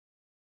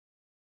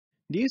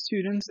Dear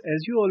students,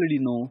 as you already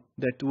know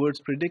that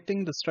towards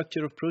predicting the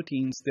structure of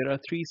proteins, there are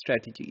three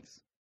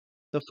strategies.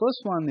 The first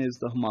one is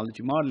the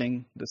homology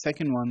modeling, the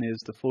second one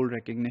is the fold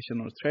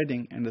recognition or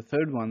threading, and the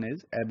third one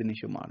is ab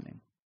initio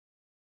modeling.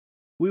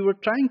 We were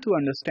trying to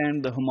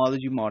understand the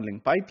homology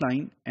modeling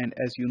pipeline, and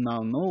as you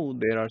now know,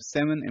 there are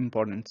 7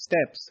 important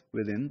steps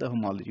within the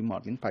homology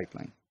modeling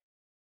pipeline.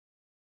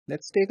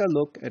 Let's take a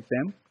look at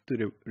them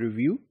to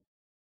review.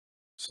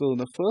 So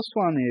the first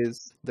one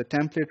is the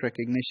template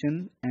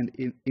recognition and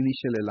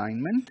initial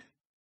alignment.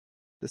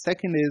 The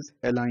second is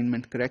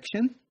alignment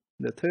correction.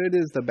 The third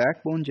is the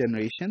backbone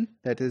generation,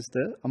 that is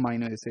the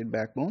amino acid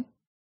backbone.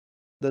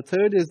 The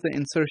third is the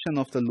insertion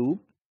of the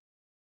loop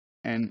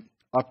and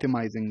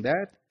optimizing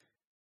that.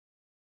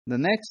 The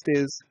next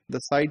is the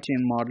side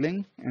chain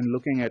modeling and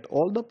looking at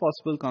all the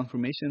possible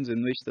conformations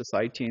in which the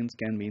side chains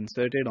can be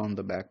inserted on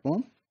the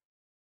backbone.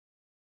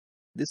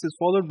 This is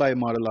followed by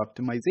model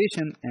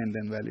optimization and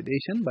then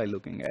validation by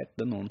looking at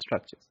the known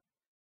structures.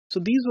 So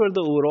these were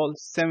the overall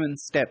 7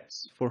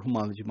 steps for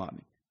homology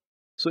modeling.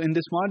 So in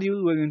this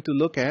module, we're going to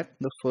look at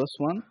the first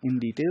one in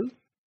detail,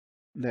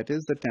 that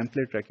is the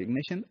template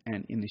recognition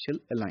and initial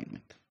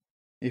alignment.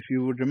 If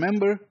you would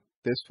remember,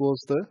 this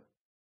was the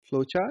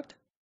flowchart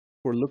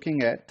for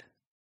looking at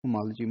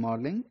homology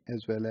modeling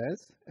as well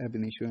as ab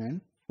initio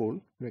and fold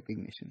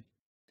recognition.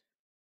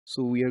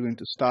 So we are going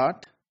to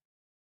start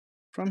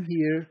from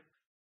here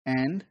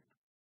and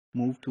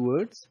move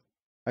towards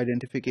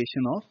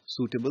identification of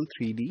suitable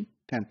 3D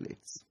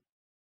templates.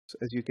 So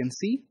as you can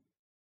see,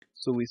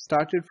 so we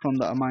started from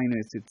the amino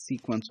acid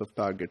sequence of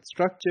target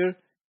structure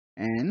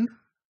and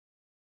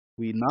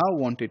we now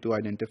wanted to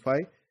identify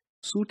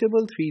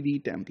suitable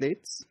 3D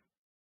templates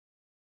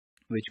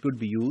which could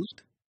be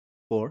used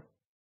for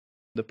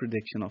the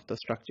prediction of the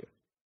structure.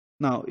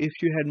 Now, if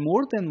you had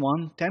more than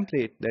one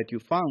template that you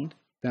found,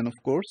 then of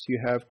course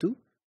you have to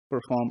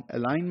perform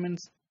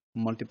alignments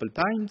multiple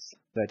times,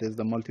 that is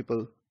the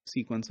multiple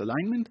sequence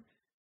alignment.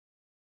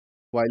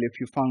 While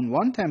if you found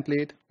one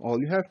template, all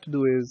you have to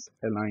do is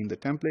align the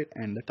template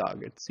and the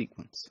target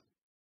sequence.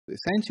 So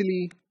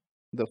essentially,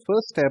 the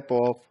first step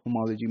of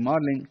homology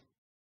modeling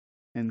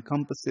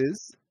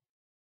encompasses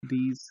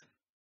these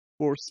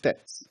 4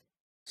 steps.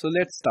 So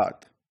let's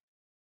start.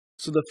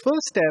 So the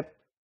first step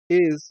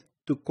is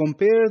to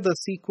compare the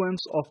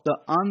sequence of the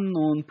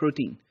unknown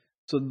protein.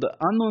 So the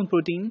unknown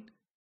protein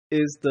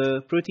is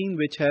the protein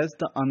which has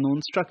the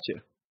unknown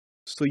structure.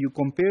 So you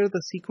compare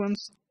the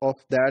sequence of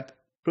that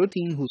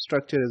protein whose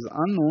structure is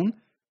unknown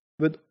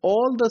with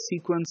all the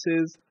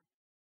sequences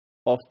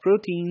of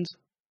proteins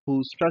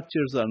whose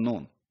structures are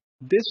known.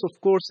 This of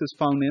course is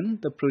found in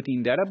the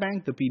protein data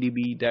bank, the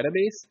PDB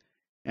database,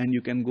 and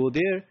you can go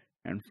there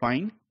and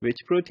find which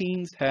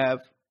proteins have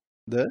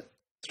the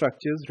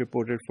structures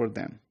reported for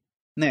them.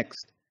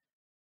 Next,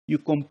 you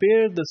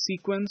compare the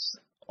sequence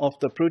of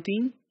the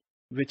protein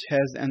which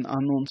has an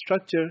unknown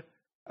structure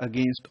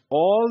against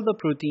all the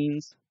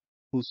proteins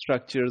whose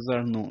structures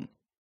are known.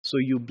 So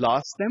you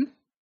blast them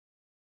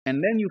and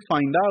then you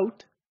find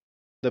out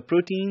the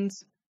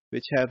proteins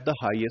which have the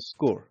highest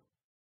score.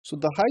 So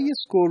the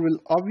highest score will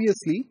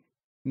obviously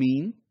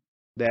mean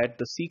that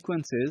the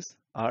sequences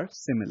are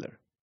similar.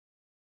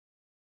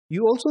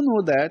 You also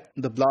know that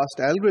the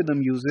BLAST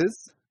algorithm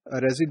uses a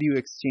residue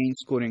exchange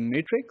scoring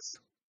matrix,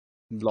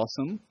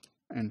 BLOSSOM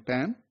and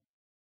PAM,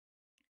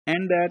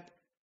 and that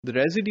the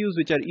residues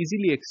which are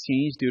easily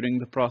exchanged during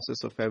the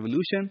process of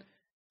evolution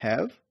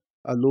have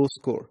a low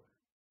score,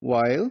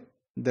 while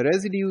the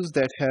residues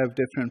that have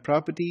different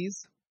properties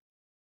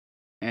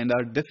and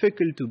are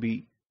difficult to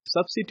be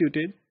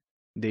substituted,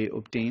 they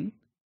obtain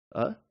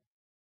a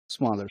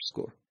smaller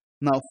score.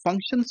 Now,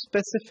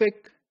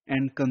 function-specific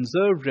and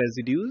conserved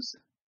residues,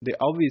 they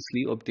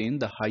obviously obtain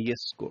the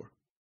highest score.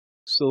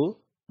 So,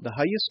 the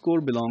highest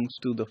score belongs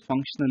to the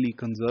functionally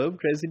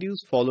conserved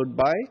residues, followed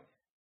by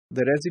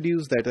the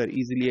residues that are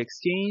easily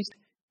exchanged,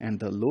 and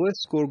the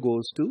lowest score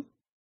goes to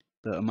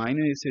the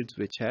amino acids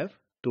which have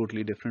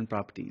totally different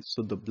properties.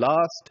 So the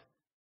BLAST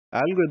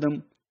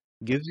algorithm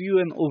gives you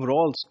an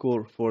overall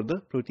score for the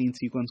protein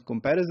sequence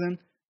comparison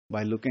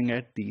by looking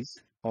at these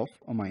of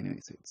amino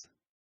acids.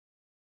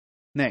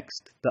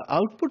 Next, the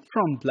output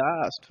from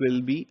BLAST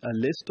will be a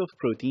list of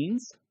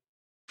proteins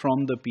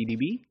from the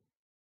PDB.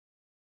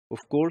 Of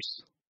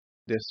course,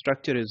 their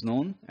structure is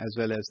known as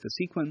well as the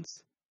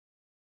sequence.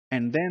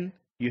 And then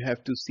you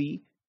have to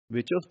see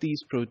which of these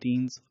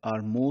proteins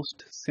are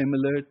most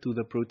similar to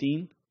the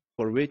protein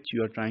for which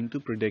you are trying to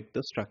predict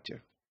the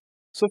structure.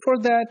 So for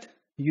that,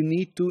 you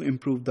need to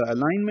improve the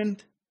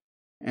alignment,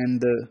 and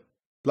the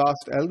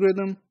BLAST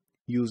algorithm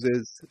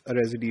uses a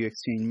residue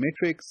exchange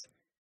matrix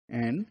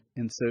and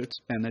inserts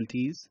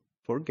penalties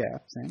for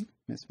gaps and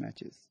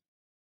mismatches.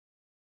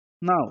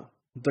 Now,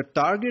 the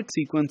target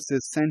sequence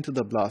is sent to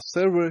the BLAST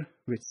server,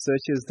 which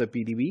searches the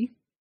PDB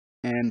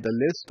and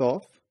the list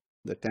of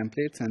the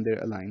templates and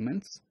their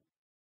alignments.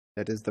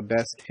 That is, the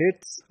best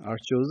hits are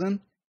chosen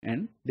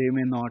and they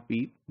may not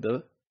be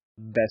the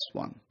best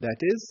one. That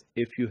is,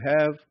 if you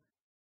have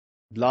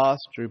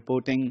BLAST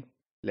reporting,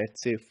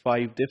 let's say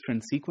 5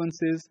 different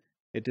sequences,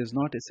 It is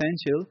not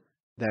essential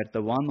that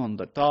the one on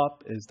the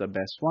top is the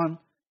best one,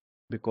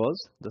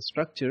 because the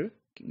structure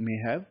may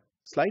have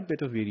slight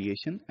bit of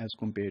variation as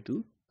compared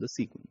to the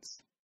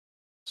sequence.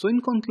 So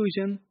in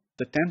conclusion,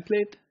 the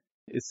template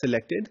is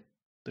selected,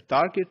 the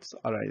targets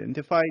are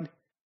identified,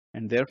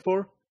 and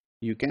therefore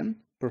you can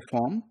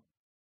perform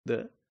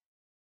the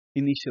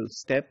initial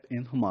step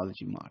in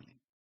homology modeling.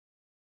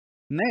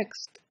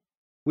 Next,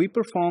 we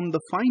perform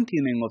the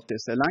fine-tuning of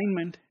this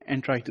alignment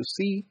and try to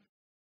see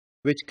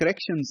which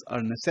corrections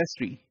are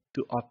necessary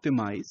to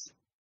optimize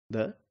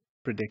the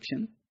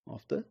prediction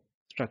of the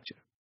structure.